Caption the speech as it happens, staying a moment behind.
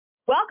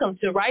Welcome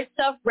to Right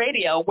Stuff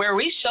Radio, where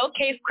we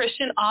showcase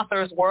Christian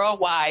authors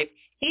worldwide.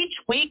 Each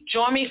week,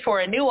 join me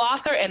for a new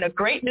author and a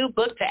great new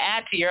book to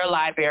add to your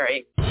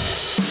library.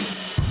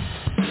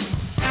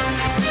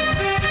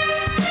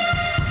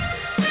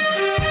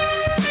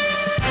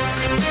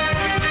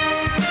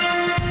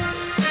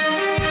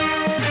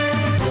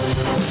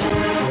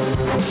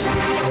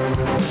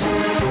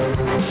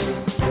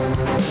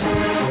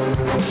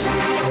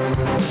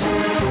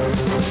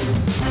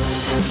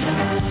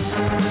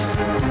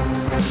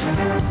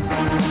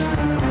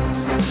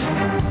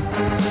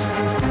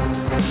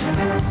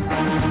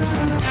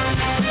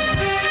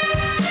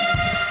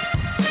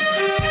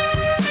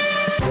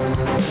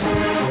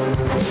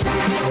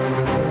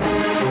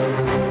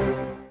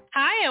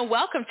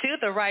 Welcome to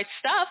The Right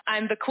Stuff.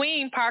 I'm the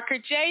Queen, Parker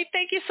J.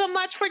 Thank you so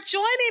much for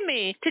joining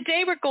me.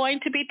 Today we're going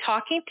to be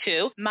talking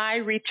to my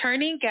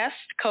returning guest,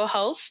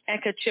 co-host,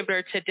 and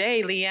contributor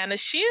today, Leanna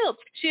Shields.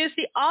 She is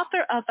the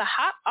author of the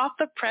hot off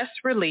the press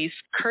release,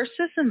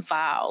 Curses and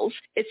Vows.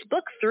 It's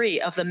book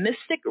 3 of the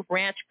Mystic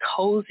Ranch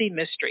Cozy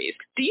Mysteries.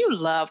 Do you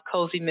love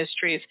cozy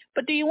mysteries,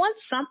 but do you want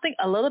something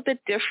a little bit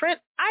different?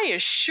 I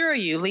assure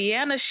you,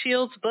 Leanna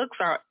Shields' books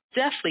are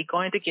definitely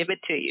going to give it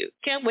to you.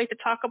 Can't wait to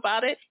talk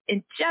about it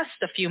in just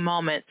a few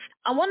moments.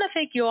 I want to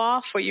thank you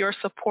all for your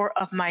support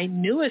of my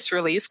newest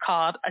release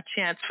called A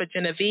Chance for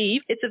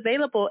Genevieve. It's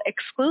available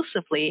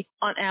exclusively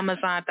on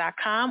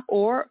Amazon.com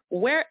or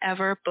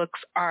wherever books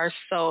are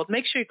sold.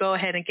 Make sure you go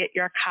ahead and get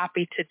your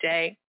copy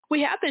today.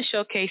 We have been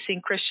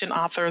showcasing Christian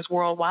authors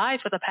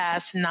worldwide for the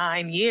past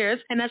 9 years,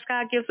 and as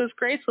God gives us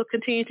grace, we'll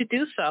continue to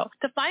do so.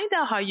 To find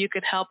out how you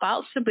could help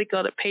out, simply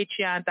go to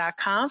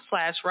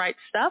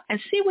patreon.com/rightstuff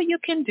and see what you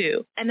can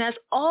do. And as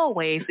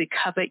always, we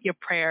covet your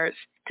prayers.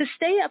 To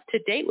stay up to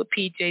date with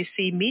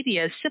PJC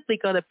Media, simply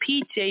go to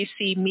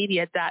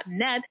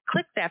pjcmedia.net,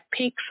 click that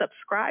pink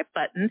subscribe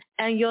button,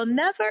 and you'll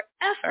never,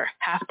 ever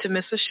have to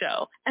miss a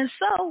show. And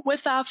so,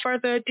 without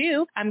further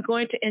ado, I'm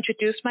going to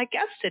introduce my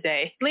guest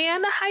today.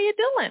 Leanna, how you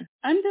doing?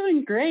 I'm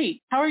doing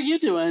great. How are you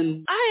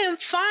doing? I am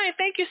fine.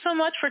 Thank you so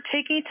much for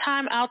taking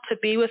time out to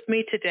be with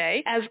me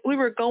today. As we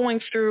were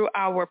going through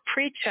our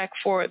pre-check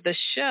for the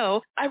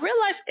show, I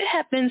realized it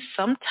had been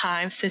some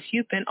time since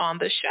you've been on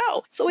the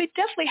show. So we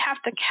definitely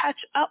have to catch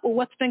up with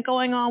what's been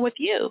going on with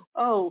you.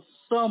 Oh,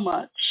 so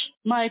much.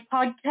 My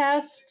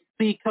podcast,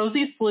 The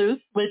Cozy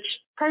Sleuth, which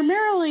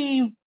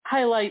primarily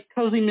highlights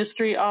cozy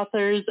mystery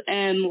authors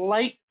and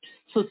light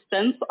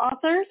suspense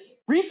authors,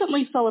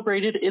 recently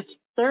celebrated its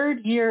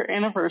 3rd year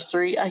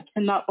anniversary. I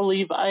cannot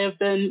believe I have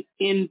been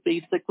in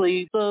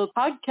basically the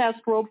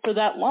podcast world for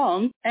that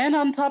long. And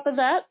on top of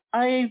that,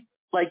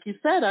 like you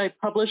said, I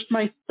published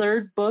my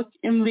 3rd book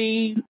in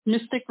the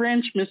Mystic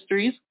Ranch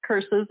Mysteries,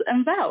 Curses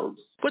and Vows.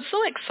 What's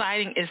so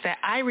exciting is that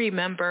I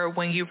remember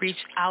when you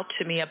reached out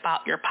to me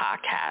about your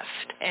podcast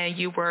and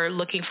you were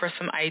looking for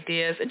some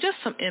ideas and just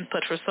some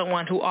input for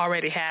someone who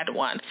already had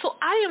one. So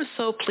I am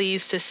so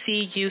pleased to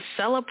see you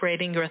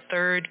celebrating your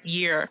 3rd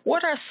year.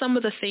 What are some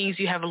of the things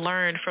you have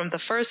learned from the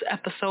first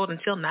episode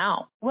until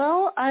now?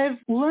 Well, I've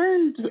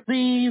learned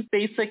the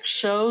basic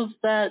shows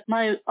that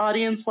my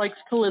audience likes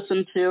to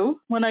listen to.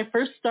 When I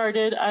first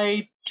started,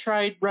 I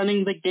tried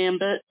running the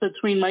gambit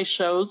between my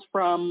shows,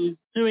 from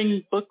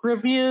doing book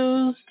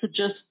reviews to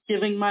just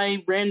giving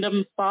my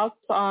random thoughts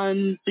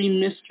on the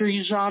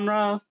mystery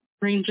genre,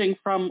 ranging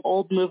from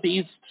old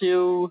movies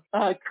to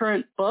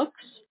current books.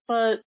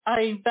 But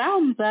I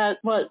found that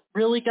what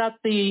really got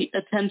the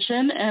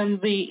attention and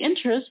the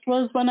interest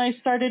was when I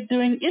started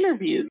doing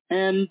interviews.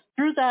 And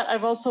through that,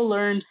 I've also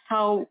learned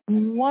how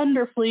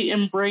wonderfully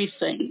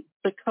embracing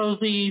the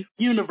cozy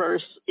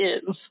universe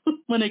is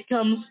when it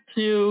comes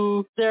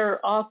to their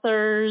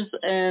authors,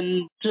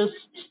 and just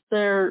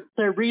their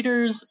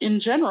readers in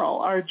general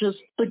are just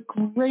the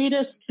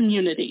greatest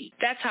community.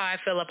 That's how I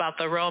feel about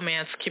the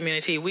romance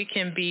community. We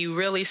can be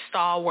really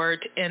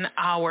stalwart in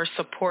our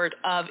support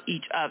of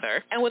each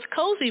other. And with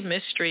cozy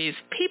mysteries,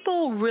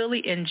 people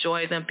really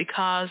enjoy them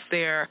because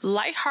they're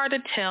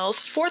lighthearted tales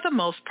for the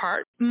most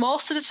part.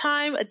 Most of the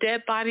time, a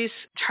dead body's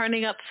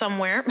turning up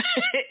somewhere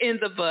in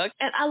the book.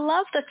 And I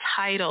love the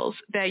titles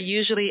that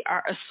usually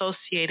are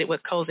associated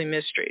with cozy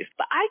mysteries.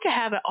 But I could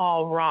have it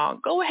all wrong.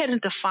 Go ahead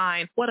and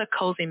define what a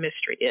cozy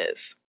mystery is.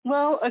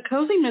 Well, a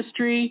cozy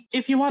mystery,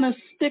 if you want to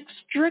stick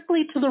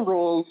strictly to the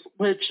rules,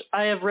 which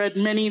I have read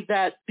many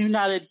that do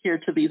not adhere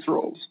to these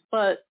rules,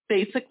 but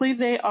basically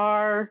they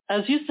are,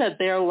 as you said,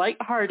 they are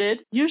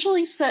lighthearted,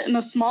 usually set in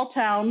a small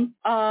town.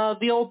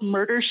 The old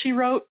Murder, She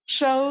Wrote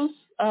shows,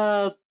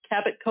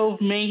 Cabot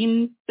Cove,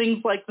 Maine,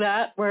 things like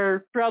that,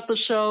 where throughout the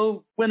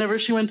show, whenever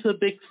she went to a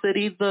big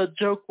city, the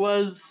joke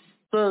was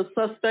the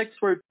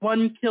suspects were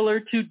 1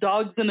 killer, 2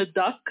 dogs, and a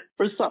duck.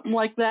 or something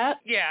like that.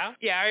 Yeah,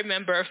 I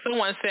remember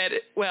someone said,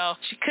 well,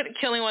 she couldn't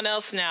kill anyone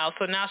else now,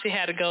 so now she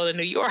had to go to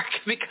New York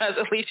because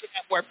at least she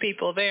had more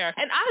people there.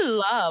 And I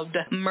loved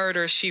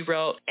Murder, She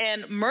Wrote.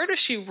 And Murder,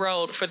 She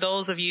Wrote, for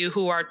those of you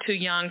who are too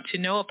young to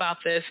know about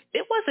this,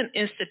 it was an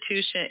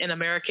institution in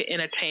American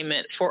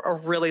entertainment for a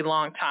really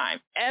long time.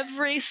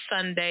 Every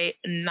Sunday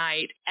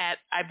night at,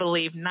 I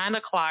believe, 9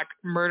 o'clock,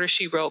 Murder,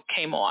 She Wrote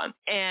came on.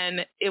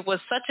 And it was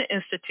such an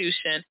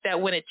institution that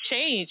when it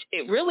changed,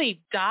 it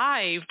really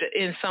dived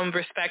in some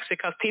respects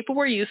because people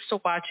were used to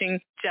watching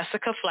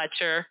Jessica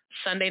Fletcher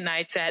Sunday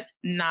nights at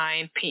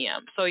 9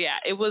 p.m. So yeah,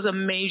 it was a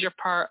major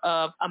part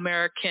of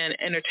American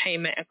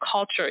entertainment and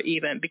culture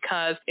even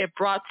because it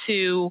brought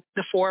to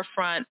the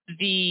forefront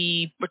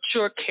the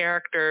mature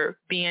character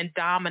being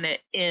dominant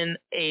in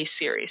a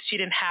series. She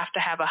didn't have to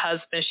have a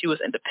husband. She was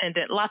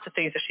independent. Lots of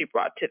things that she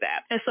brought to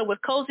that. And so with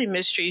Cozy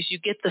Mysteries, you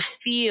get the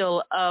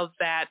feel of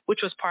that,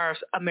 which was part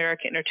of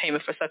American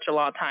entertainment for such a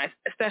long time,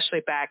 especially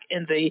back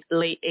in the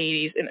late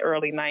 80s and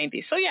early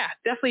 90s. So yeah,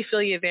 definitely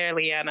feel you there,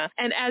 Leanna.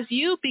 And as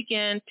you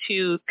begin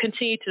to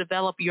continue to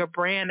develop your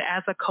brand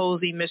as a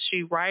cozy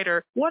mystery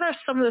writer, what are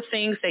some of the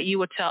things that you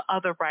would tell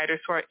other writers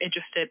who are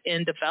interested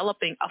in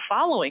developing a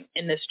following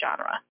in this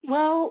genre?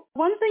 Well,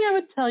 one thing I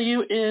would tell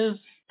you is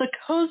the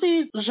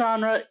cozy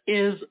genre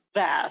is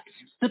vast,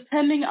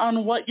 depending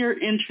on what your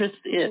interest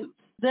is.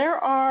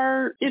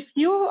 If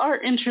you are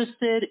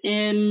interested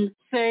in,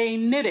 say,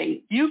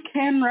 knitting, you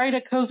can write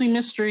a cozy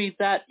mystery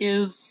that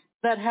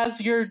has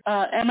your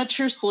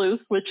amateur sleuth,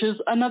 which is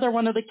another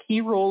one of the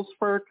key rules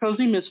for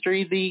cozy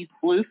mystery. The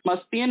sleuth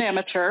must be an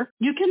amateur.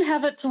 You can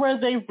have it to where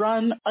they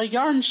run a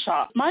yarn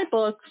shop. My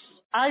books,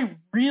 I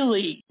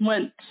really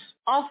went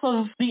off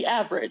of the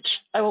average,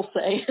 I will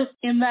say,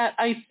 in that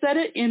I set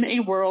it in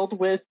a world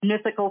with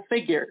mythical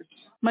figures.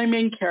 My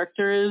main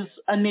character is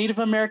a Native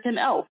American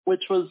elf,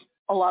 which was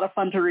a lot of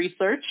fun to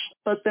research.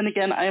 But then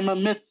again, I am a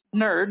myth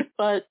nerd.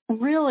 But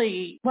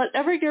really,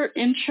 whatever your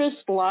interest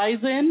lies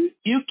in,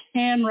 you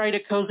can write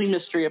a cozy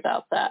mystery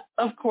about that.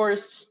 Of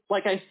course,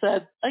 like I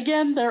said,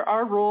 again, there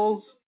are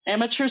rules.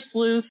 Amateur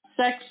sleuth,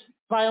 sex,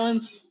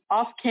 violence,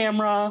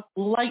 off-camera,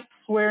 light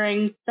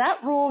swearing.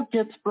 That rule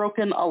gets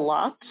broken a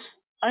lot,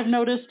 I've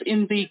noticed,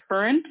 in the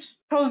current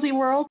cozy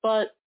world,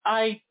 but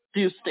I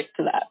do stick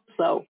to that.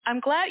 So I'm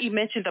glad you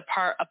mentioned the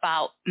part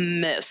about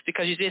myths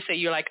because you did say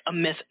you're like a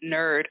myth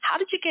nerd. How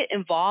did you get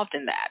involved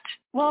in that?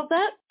 Well,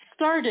 that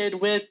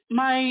started with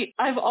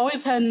I've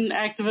always had an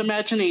active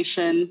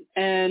imagination,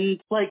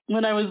 and like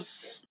when I was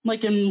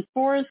like in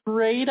 4th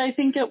grade, I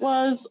think it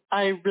was,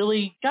 I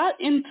really got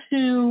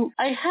into,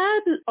 I had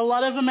a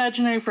lot of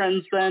imaginary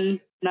friends then,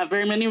 not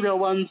very many real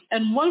ones,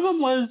 and one of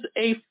them was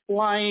a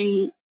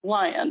flying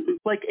lion,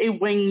 like a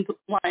winged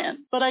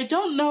lion. But I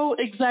don't know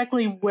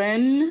exactly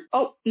when.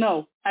 Oh,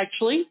 no.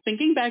 Actually,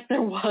 thinking back,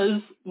 there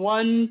was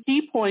one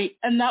key point,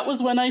 and that was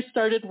when I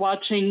started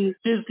watching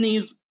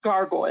Disney's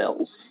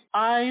Gargoyles.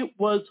 I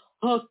was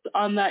hooked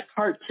on that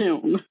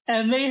cartoon.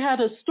 And they had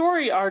a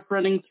story arc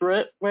running through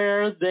it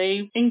where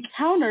they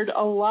encountered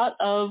a lot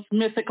of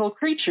mythical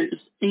creatures,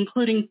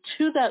 including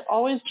 2 that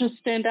always just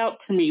stand out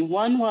to me.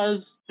 One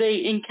was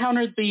they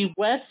encountered the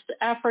West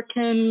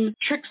African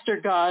trickster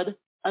god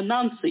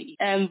Anansi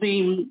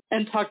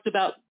and talked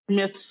about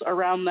myths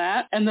around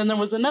that. And then there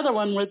was another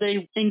one where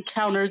they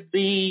encountered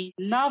the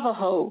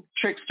Navajo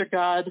trickster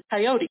god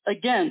Coyote,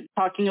 again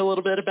talking a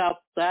little bit about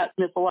that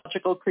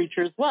mythological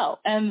creature as well.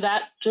 And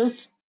that just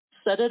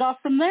set it off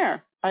from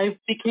there. I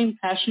became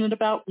passionate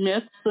about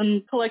myths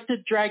and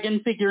collected dragon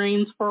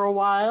figurines for a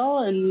while,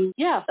 and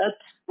yeah, that's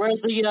where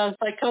the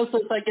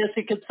psychosis, I guess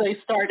you could say,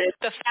 started.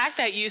 The fact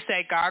that you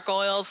said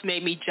Gargoyles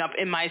made me jump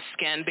in my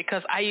skin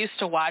because I used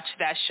to watch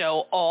that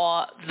show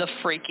all the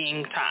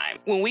freaking time.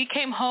 When we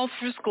came home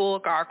from school,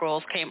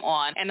 Gargoyles came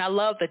on, and I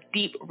love the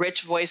deep, rich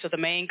voice of the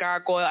main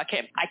gargoyle. I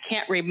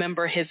can't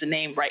remember his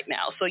name right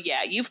now. So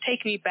yeah, you've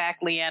taken me back,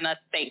 Leanna.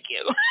 Thank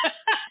you.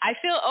 I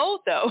feel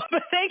old though,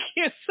 but thank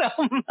you so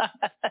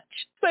much.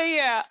 So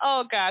yeah,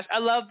 oh gosh, I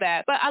love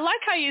that. But I like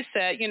how you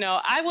said,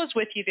 I was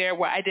with you there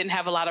where I didn't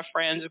have a lot of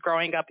friends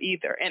growing up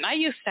either. And I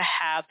used to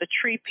have the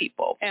tree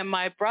people. And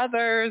my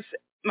brother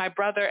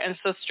and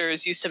sisters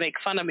used to make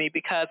fun of me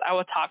because I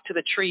would talk to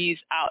the trees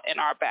out in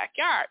our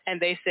backyard. And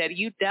they said,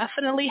 you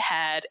definitely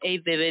had a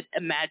vivid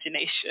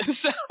imagination.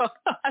 So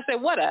I said,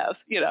 what else?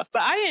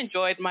 But I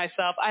enjoyed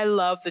myself. I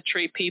love the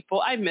tree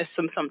people. I miss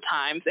them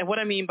sometimes. And what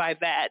I mean by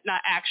that,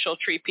 not actual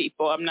tree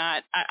people.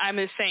 I'm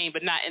insane,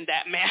 but not in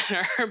that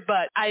manner.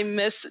 But I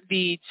miss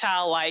the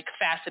childlike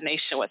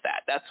fascination with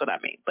that. That's what I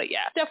mean. But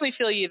yeah, definitely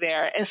feel you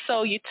there. And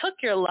so you took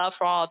your love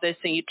for all this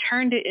and you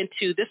turned it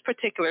into this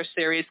particular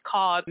series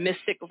called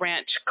Mystic Mystic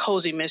Ranch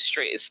Cozy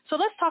Mysteries. So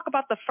let's talk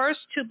about the first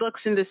two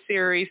books in the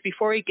series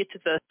before we get to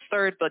the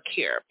third book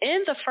here.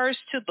 In the first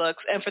two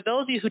books, and for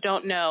those of you who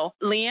don't know,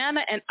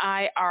 Leanna and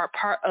I are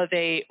part of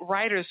a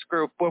writers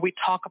group where we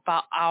talk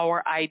about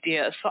our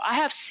ideas. So I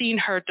have seen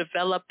her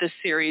develop this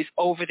series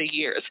over the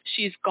years.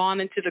 She's gone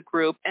into the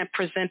group and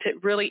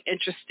presented really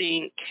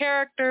interesting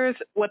characters.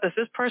 What does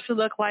this person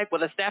look like?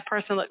 What does that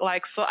person look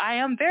like? So I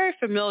am very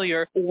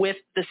familiar with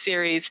the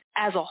series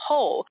as a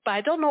whole, but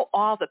I don't know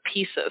all the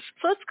pieces.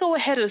 So let's go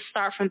ahead and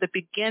start from the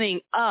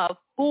beginning of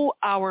who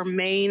our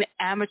main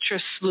amateur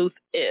sleuth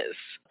is.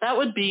 That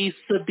would be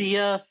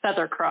Sabia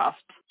Feathercroft.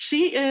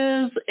 She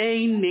is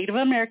a Native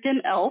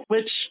American elf,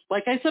 which,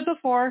 like I said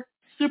before,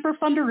 super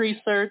fun to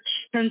research.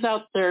 Turns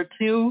out there are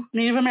two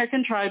Native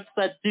American tribes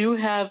that do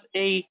have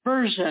a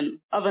version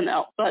of an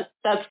elf, but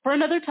that's for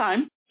another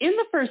time. In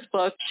the first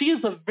book, she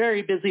is a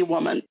very busy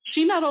woman.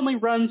 She not only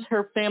runs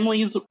her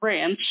family's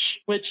ranch,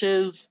 which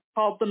is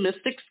called the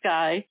Mystic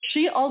Sky,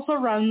 she also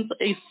runs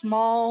a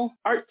small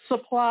art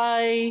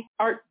supply,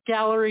 art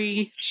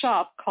gallery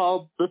shop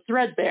called the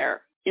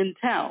Threadbare in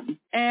town.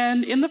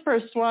 And in the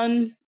first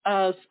one,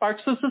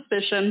 Sparks of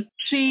Suspicion,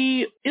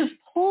 she is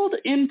pulled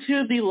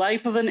into the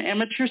life of an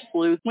amateur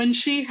sleuth when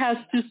she has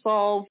to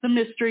solve the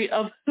mystery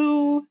of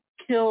who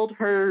killed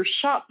her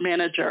shop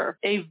manager,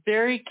 a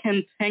very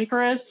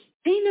cantankerous,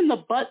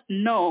 pain-in-the-butt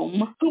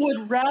gnome who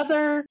would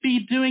rather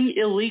be doing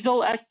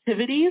illegal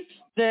activities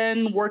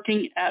than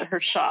working at her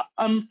shop.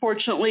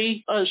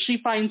 Unfortunately, she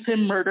finds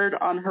him murdered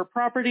on her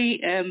property,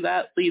 and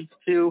that leads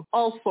to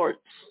all sorts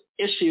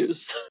issues.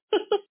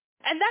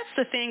 And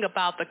that's the thing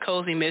about the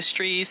Cozy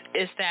Mysteries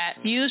is that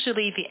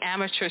usually the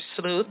amateur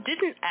sleuth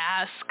didn't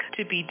ask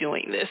to be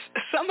doing this.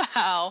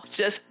 Somehow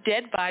just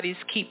dead bodies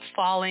keep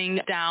falling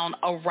down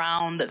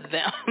around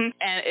them,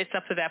 and it's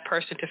up to that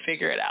person to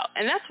figure it out.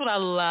 And that's what I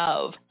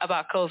love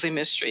about Cozy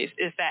Mysteries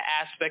is that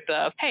aspect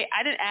of, hey,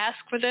 I didn't ask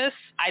for this,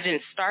 I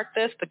didn't start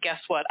this, but guess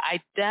what? I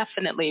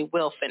definitely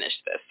will finish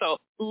this. So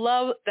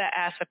love that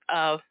aspect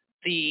of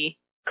the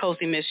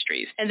Cozy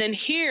Mysteries. And then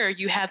here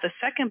you have the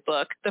second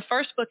book. The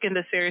first book in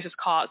the series is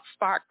called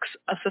Sparks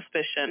of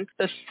Suspicion.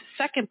 The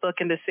second book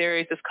in the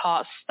series is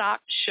called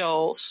Stock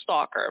Show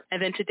Stalker.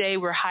 And then today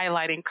we're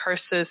highlighting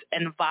Curses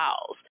and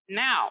Vows.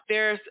 Now,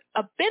 there's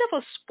a bit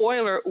of a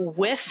spoiler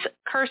with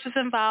Curses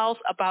and Vows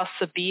about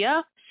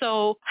Sabia.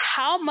 So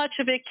how much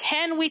of it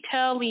can we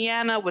tell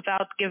Leanna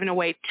without giving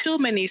away too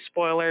many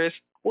spoilers?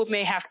 We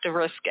may have to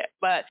risk it.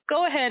 But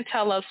go ahead and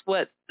tell us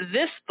what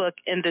this book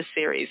in this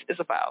series is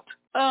about.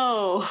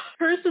 Oh,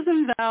 Curses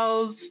and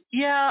Vows.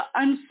 Yeah,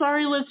 I'm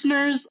sorry,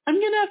 listeners. I'm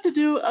going to have to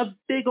do a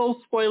big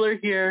old spoiler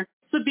here.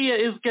 Sabia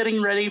is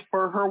getting ready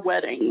for her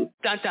wedding.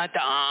 Dun, dun,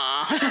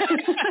 dun.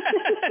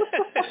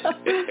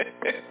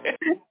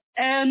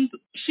 And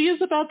she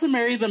is about to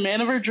marry the man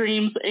of her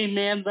dreams, a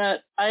man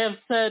that I have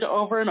said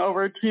over and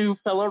over to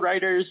fellow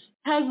writers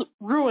has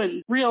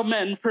ruined real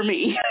men for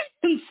me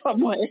in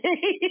some way.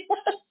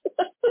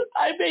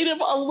 I made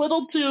him a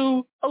little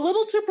too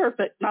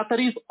perfect. Not that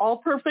he's all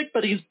perfect,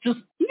 but he's just,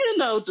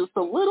 just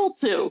a little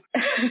too.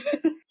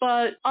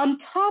 But on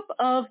top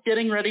of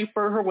getting ready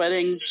for her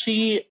wedding,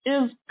 she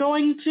is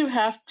going to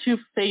have to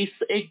face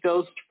a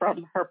ghost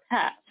from her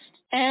past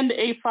and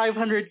a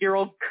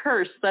 500-year-old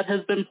curse that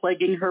has been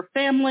plaguing her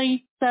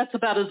family. That's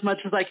about as much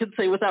as I can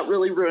say without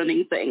really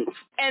ruining things.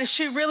 And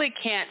she really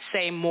can't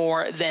say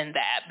more than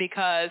that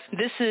because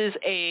this is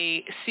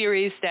a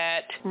series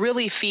that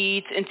really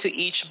feeds into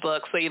each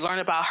book. So you learn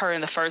about her in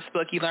the first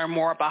book, you learn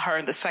more about her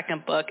in the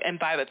second book, and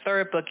by the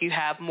third book you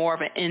have more of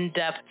an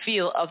in-depth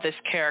feel of this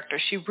character.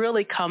 She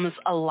really comes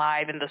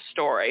alive in the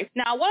story.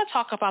 Now I want to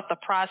talk about the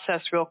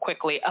process real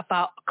quickly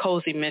about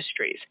Cozy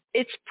Mysteries.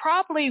 It's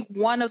probably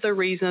one of the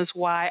reasons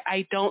why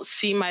I don't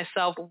see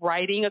myself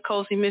writing a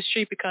cozy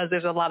mystery because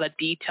there's a lot of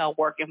detail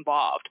work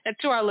involved. And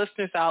to our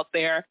listeners out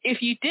there,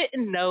 if you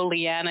didn't know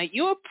Leanna,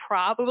 you would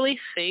probably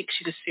think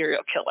she's a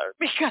serial killer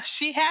because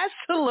she has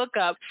to look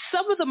up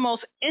some of the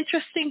most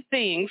interesting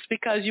things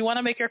because you want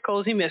to make your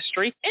cozy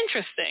mystery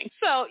interesting.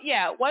 So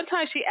yeah, one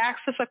time she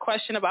asked us a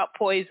question about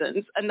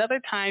poisons.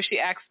 Another time she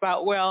asked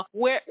about,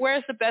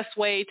 where's the best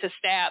way to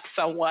stab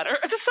someone or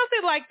just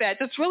something like that.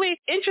 Just really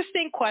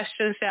interesting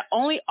questions that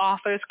only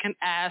authors can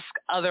ask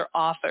other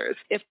authors.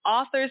 If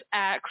authors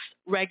asked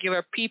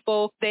regular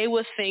people, they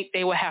would think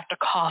they would have to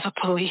call the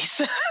police.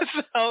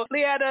 So,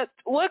 Leanna,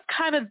 what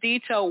kind of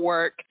detail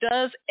work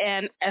does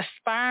an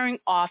aspiring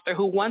author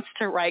who wants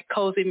to write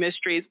cozy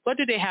mysteries, what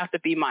do they have to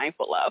be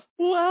mindful of?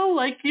 Well,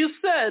 like you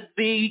said,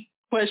 the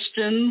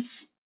questions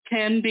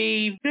can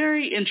be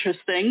very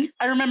interesting.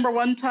 I remember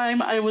one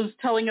time I was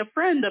telling a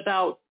friend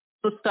about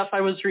the stuff I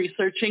was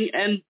researching,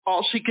 and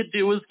all she could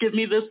do was give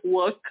me this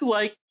look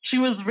like she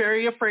was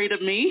very afraid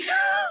of me.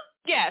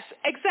 Yes,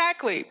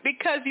 exactly.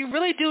 Because you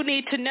really do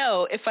need to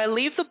know, if I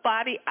leave the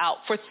body out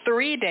for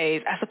 3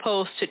 days as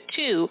opposed to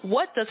 2,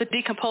 what does a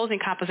decomposing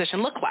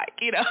composition look like?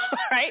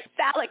 Right?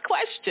 Valid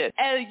question.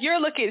 And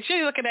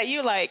she's looking at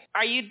you like,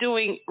 are you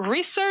doing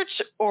research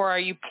or are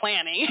you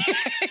planning?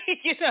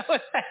 You know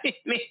what I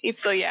mean?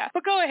 So yeah.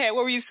 But go ahead.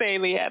 What were you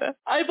saying, Leanna?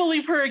 I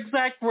believe her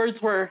exact words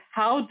were,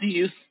 how do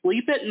you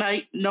sleep at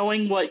night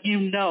knowing what you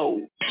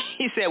know?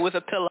 He said with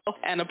a pillow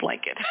and a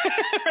blanket.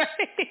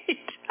 Right?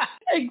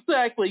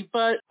 Exactly.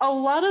 But a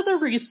lot of the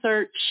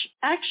research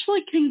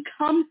actually can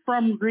come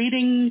from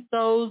reading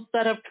those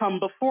that have come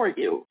before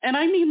you. And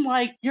I mean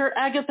like your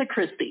Agatha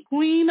Christie,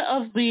 queen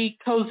of the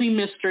cozy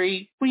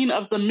mystery, queen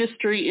of the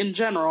mystery in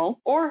general,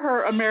 or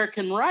her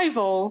American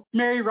rival,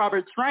 Mary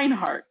Roberts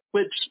Reinhardt,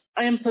 which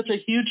I am such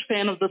a huge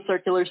fan of the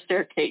circular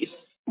staircase.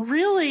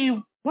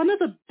 Really, one of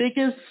the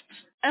biggest,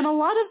 and a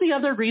lot of the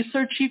other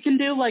research you can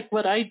do, like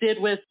what I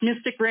did with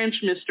Mystic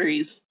Ranch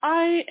Mysteries.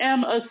 I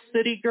am a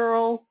city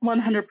girl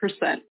 100%.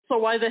 So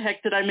why the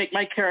heck did I make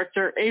my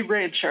character a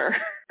rancher?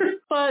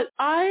 But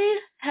I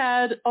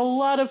had a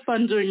lot of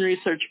fun doing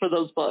research for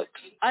those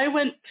books. I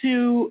went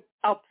to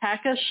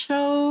alpaca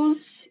shows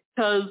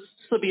because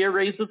Sabia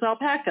raises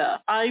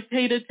alpaca. I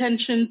paid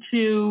attention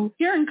to,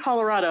 here in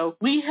Colorado,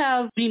 we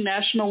have the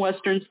National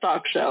Western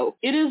Stock Show.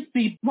 It is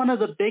one of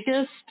the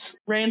biggest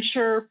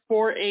rancher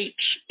 4-H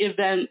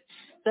events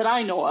that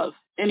I know of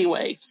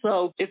anyway.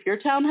 So if your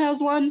town has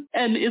one,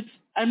 and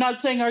I'm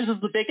not saying ours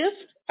is the biggest,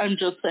 I'm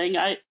just saying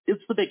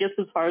it's the biggest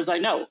as far as I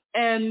know.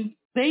 And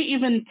they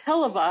even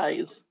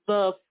televise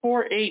the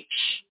 4-H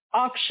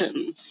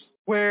auctions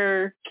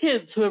where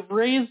kids who have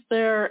raised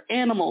their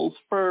animals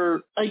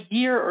for a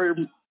year or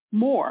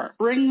more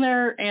bring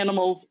their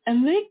animals,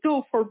 and they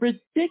go for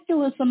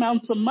ridiculous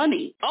amounts of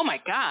money. Oh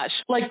my gosh.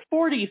 Like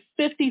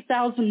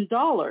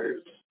 $40,000-$50,000.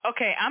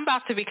 Okay, I'm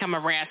about to become a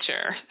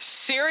rancher.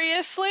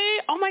 Seriously?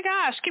 Oh my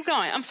gosh, keep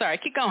going. I'm sorry,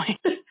 keep going.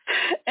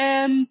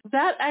 And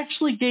that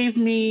actually gave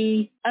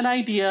me an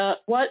idea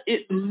what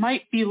it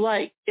might be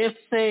like if,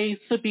 say,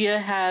 Sabia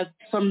had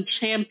some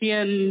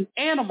champion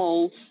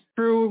animals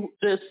through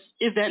this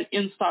event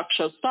in Stock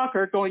Show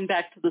Stalker, going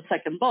back to the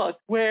second book,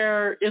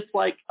 where it's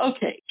like,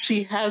 okay,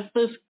 she has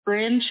this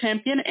grand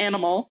champion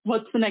animal.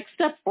 What's the next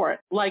step for it?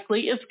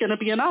 Likely it's going to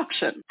be an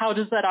auction. How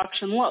does that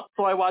auction look?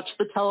 So I watched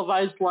the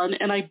televised one,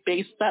 and I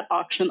based that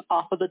auction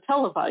off of the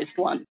televised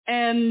one.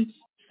 And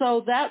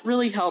so that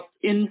really helped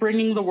in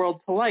bringing the world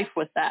to life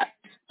with that.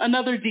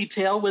 Another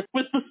detail with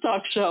the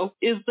stock show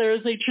is there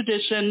is a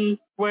tradition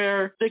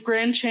where the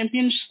grand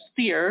champion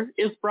steer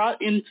is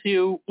brought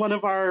into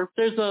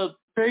there's a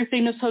very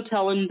famous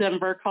hotel in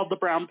Denver called the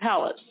Brown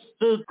Palace.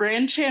 The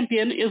grand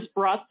champion is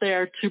brought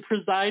there to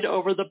preside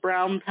over the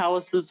Brown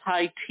Palace's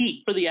high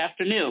tea for the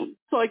afternoon.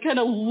 So I kind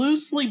of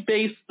loosely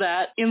based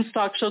that in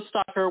Stock Show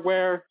Stalker,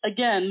 where,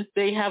 again,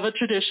 they have a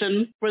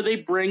tradition where they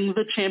bring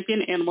the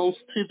champion animals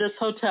to this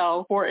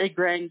hotel for a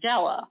grand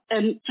gala.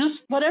 And just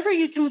whatever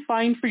you can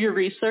find for your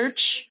research,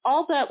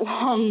 all that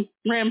long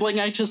rambling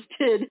I just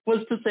did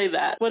was to say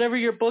that. Whatever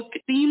your book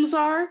themes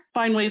are,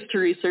 find ways to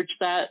research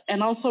that.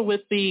 And also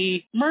with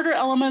the murder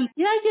elements,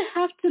 you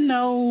have to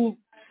know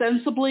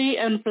sensibly,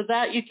 and for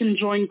that you can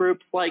join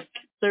groups like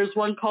there's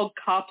one called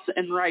Cops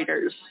and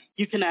Writers.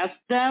 You can ask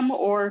them,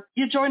 or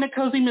you join a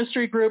cozy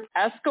mystery group.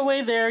 Ask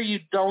away there. You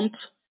don't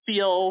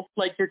feel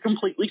like you're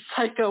completely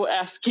psycho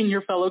asking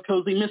your fellow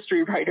cozy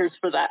mystery writers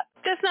for that.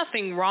 There's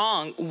nothing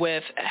wrong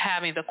with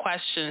having the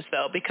questions,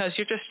 though, because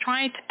you're just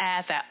trying to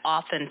add that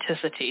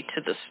authenticity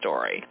to the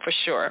story, for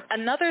sure.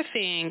 Another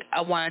thing I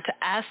wanted to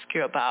ask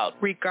you about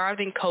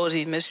regarding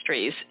cozy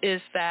mysteries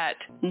is that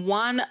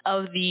one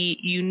of the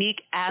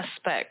unique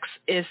aspects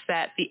is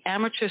that the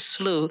amateur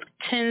sleuth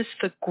tends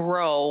to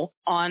grow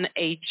on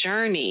a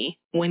journey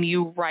when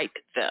you write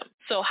them.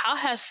 So how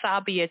has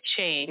Sabia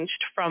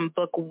changed from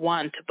book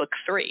 1 to book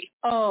 3?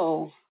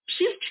 Oh,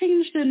 she's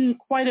changed in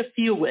quite a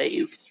few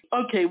ways.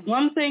 Okay,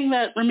 one thing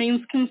that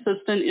remains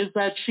consistent is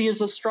that she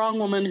is a strong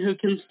woman who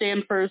can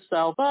stand for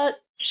herself,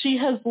 but she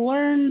has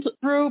learned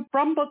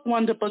from book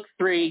 1 to book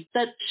 3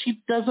 that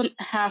she doesn't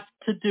have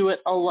to do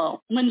it alone.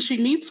 When she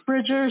meets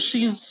Bridger,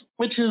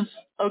 which is,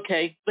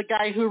 okay, the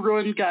guy who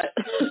ruined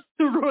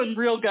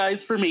real guys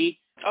for me.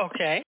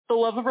 Okay. The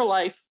love of her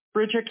life,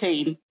 Bridger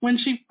Kane. When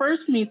she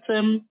first meets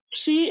him,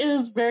 she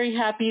is very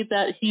happy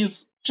that he's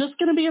just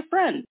going to be a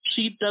friend.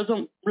 She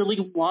doesn't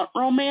really want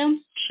romance.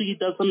 She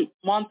doesn't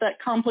want that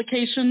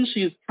complication.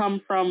 She's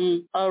come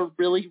from a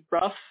really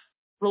rough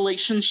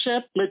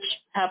relationship, which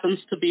happens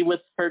to be with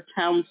her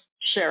town's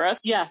sheriff.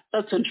 Yeah,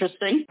 that's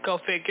interesting. Go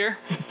figure.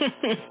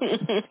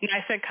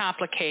 Nice and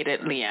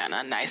complicated,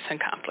 Leanna. Nice and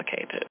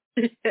complicated.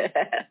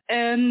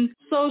 And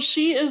so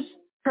she is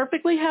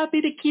perfectly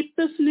happy to keep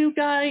this new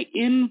guy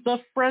in the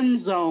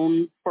friend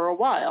zone for a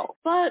while.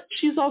 But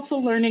she's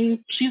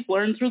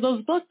learned through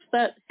those books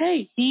that,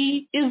 hey,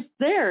 he is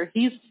there.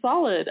 He's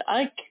solid.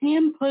 I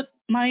can put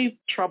my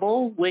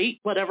trouble, weight,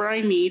 whatever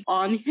I need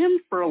on him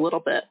for a little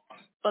bit.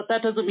 But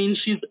that doesn't mean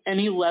she's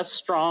any less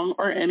strong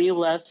or any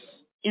less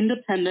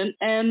independent.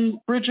 And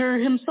Bridger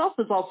himself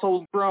has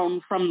also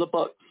grown from the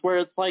books, where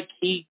it's like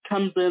he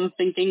comes in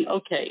thinking,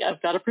 okay,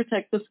 I've got to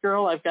protect this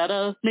girl. I've got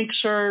to make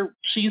sure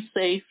she's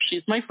safe.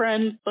 She's my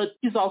friend. But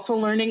he's also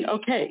learning,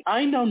 okay,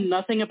 I know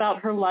nothing about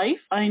her life.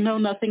 I know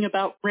nothing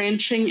about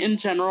ranching in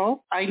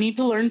general. I need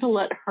to learn to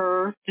let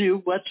her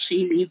do what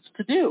she needs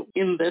to do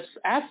in this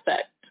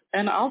aspect.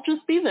 And I'll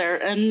just be there.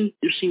 And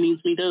if she needs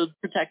me to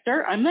protect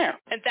her, I'm there.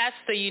 And that's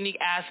the unique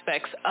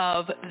aspects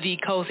of the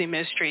Cozy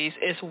Mysteries,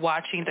 is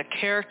watching the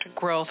character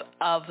growth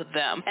of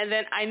them. And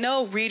then I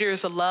know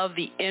readers love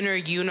the inner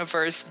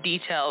universe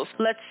details.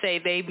 Let's say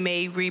they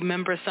may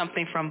remember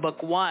something from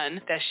book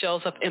 1 that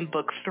shows up in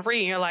book 3.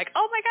 And you're like,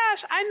 oh my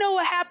gosh, I know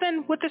what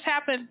happened, what this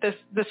happened, this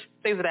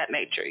things of that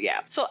nature.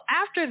 Yeah. So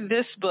after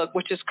this book,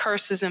 which is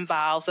Curses and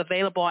Vows,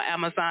 available on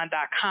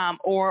Amazon.com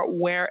or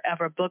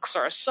wherever books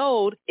are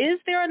sold, is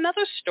there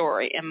another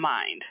story in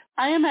mind?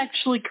 I am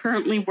actually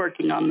currently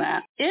working on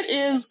that. It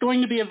is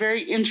going to be a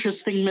very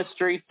interesting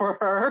mystery for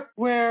her,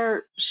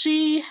 where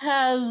she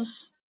has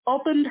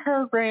opened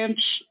her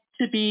ranch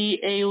to be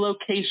a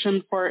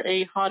location for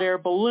a hot air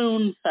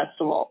balloon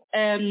festival.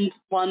 And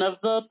one of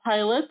the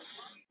pilots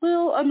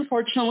will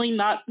unfortunately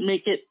not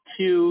make it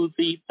to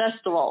the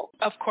festival.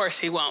 Of course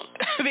he won't,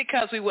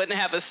 because we wouldn't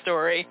have a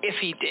story if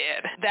he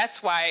did. That's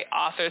why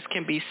authors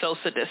can be so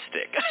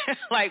sadistic.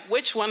 Like,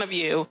 which one of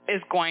you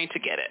is going to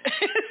get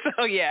it?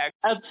 So, yeah.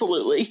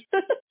 Absolutely.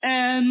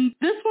 And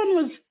this one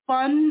was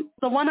fun.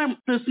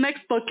 This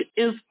next book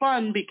is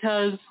fun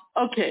because,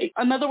 okay,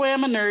 another way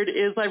I'm a nerd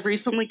is I've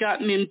recently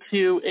gotten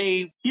into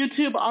a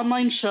YouTube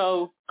online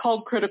show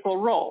called Critical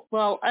Role.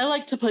 Well, I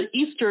like to put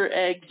Easter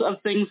eggs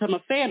of things I'm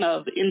a fan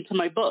of into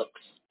my books.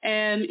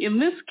 And in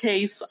this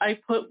case, I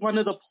put one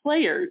of the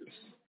players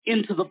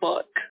into the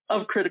book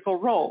of Critical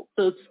Role.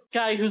 This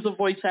guy who's a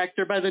voice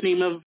actor by the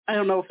name of, I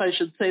don't know if I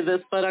should say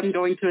this, but I'm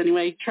going to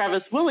anyway,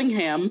 Travis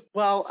Willingham.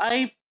 Well,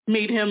 I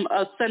made him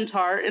a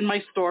centaur in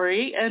my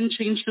story and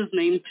changed his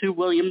name to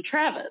William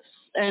Travis.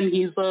 And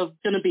he's going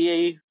to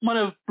be one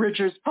of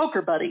Bridger's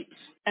poker buddies.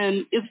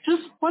 And it's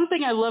just one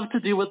thing I love to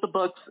do with the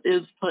books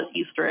is put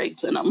Easter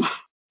eggs in them.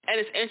 And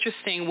it's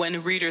interesting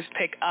when readers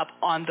pick up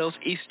on those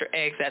Easter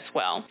eggs as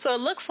well. So it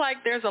looks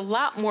like there's a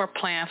lot more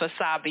planned for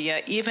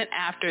Sabia even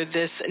after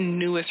this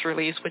newest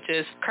release, which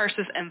is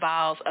Curses and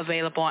Vows,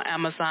 available on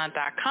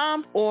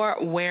Amazon.com or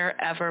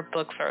wherever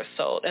books are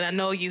sold. And I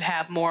know you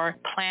have more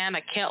planned.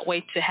 I can't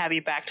wait to have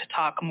you back to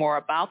talk more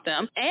about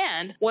them.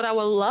 And what I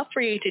would love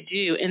for you to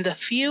do in the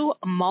few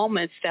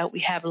moments that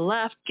we have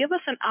left, give us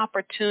an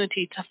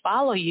opportunity to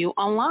follow you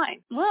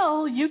online.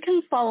 Well, you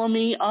can follow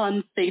me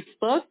on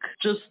Facebook.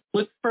 Just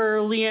look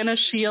for Leanna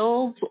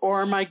Shields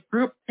or my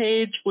group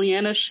page,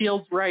 Leanna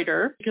Shields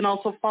Writer. You can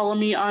also follow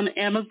me on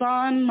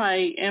Amazon,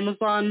 my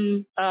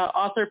Amazon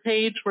author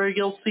page, where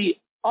you'll see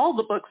all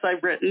the books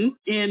I've written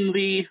in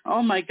the,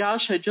 oh my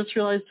gosh, I just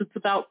realized it's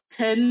about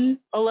 10,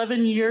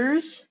 11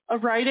 years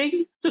of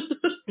writing.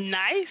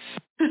 Nice.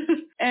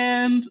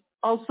 And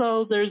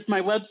also, there's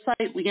my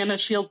website,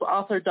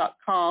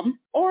 leannashieldauthor.com.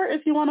 Or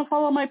if you want to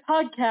follow my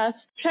podcast,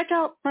 check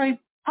out my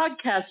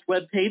podcast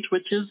webpage,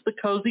 which is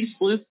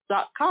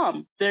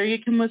thecozysleuth.com. There you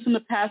can listen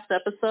to past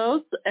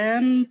episodes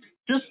and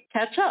just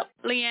catch up.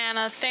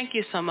 Leanna, thank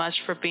you so much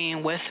for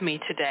being with me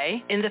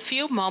today. In the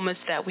few moments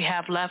that we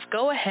have left,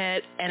 go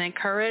ahead and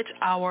encourage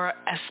our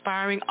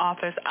aspiring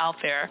authors out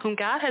there whom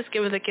God has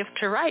given the gift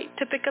to write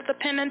to pick up the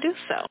pen and do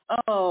so.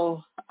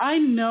 Oh, I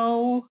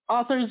know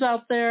authors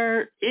out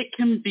there, it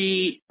can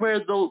be where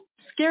the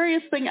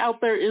scariest thing out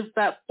there is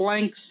that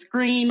blank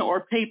screen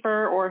or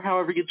paper or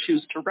however you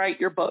choose to write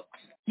your books.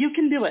 You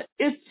can do it.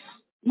 It's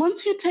once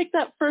you take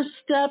that first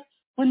step,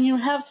 when you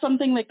have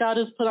something that God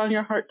has put on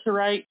your heart to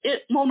write,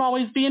 it won't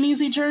always be an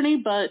easy journey,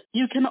 but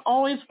you can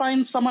always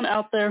find someone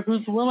out there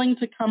who's willing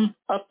to come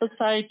up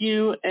beside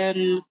you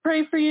and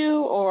pray for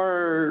you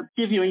or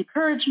give you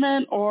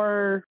encouragement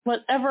or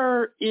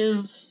whatever is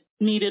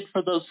needed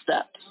for those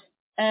steps.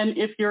 And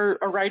if you're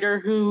a writer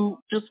who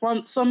just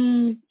wants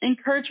some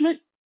encouragement,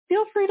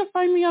 feel free to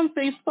find me on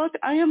Facebook.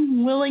 I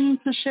am willing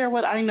to share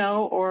what I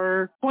know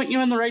or point you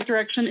in the right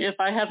direction if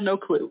I have no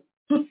clue.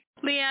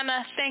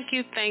 Leanna, thank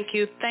you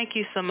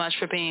so much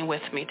for being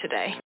with me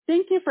today.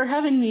 Thank you for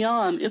having me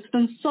on. It's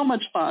been so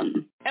much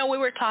fun. And we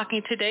were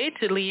talking today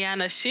to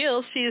Leanna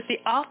Shields. She is the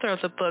author of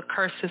the book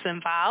Curses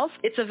and Vows.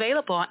 It's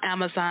available on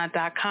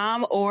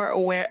Amazon.com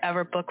or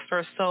wherever books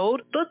are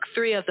sold. Book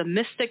 3 of the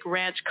Mystic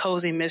Ranch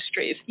Cozy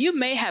Mysteries. You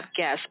may have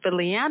guessed, but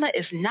Leanna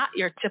is not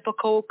your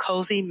typical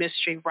cozy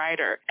mystery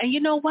writer. And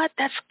you know what?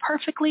 That's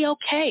perfectly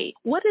okay.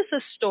 What is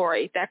a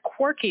story, that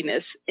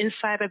quirkiness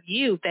inside of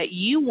you that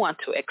you want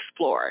to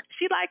explore?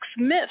 She likes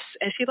myths,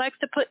 and she likes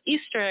to put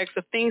Easter eggs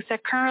of things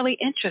that currently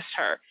interest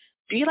her.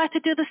 Do you like to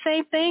do the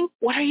same thing?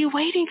 What are you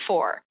waiting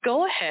for?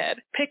 Go ahead,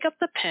 pick up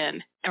the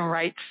pen, and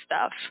write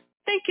stuff.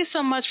 Thank you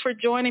so much for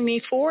joining me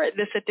for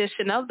this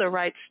edition of The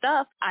Right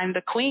Stuff. I'm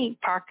the Queen,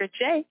 Parker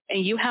J.,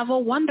 and you have a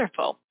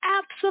wonderful,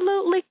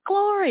 absolutely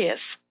glorious,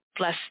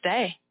 blessed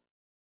day.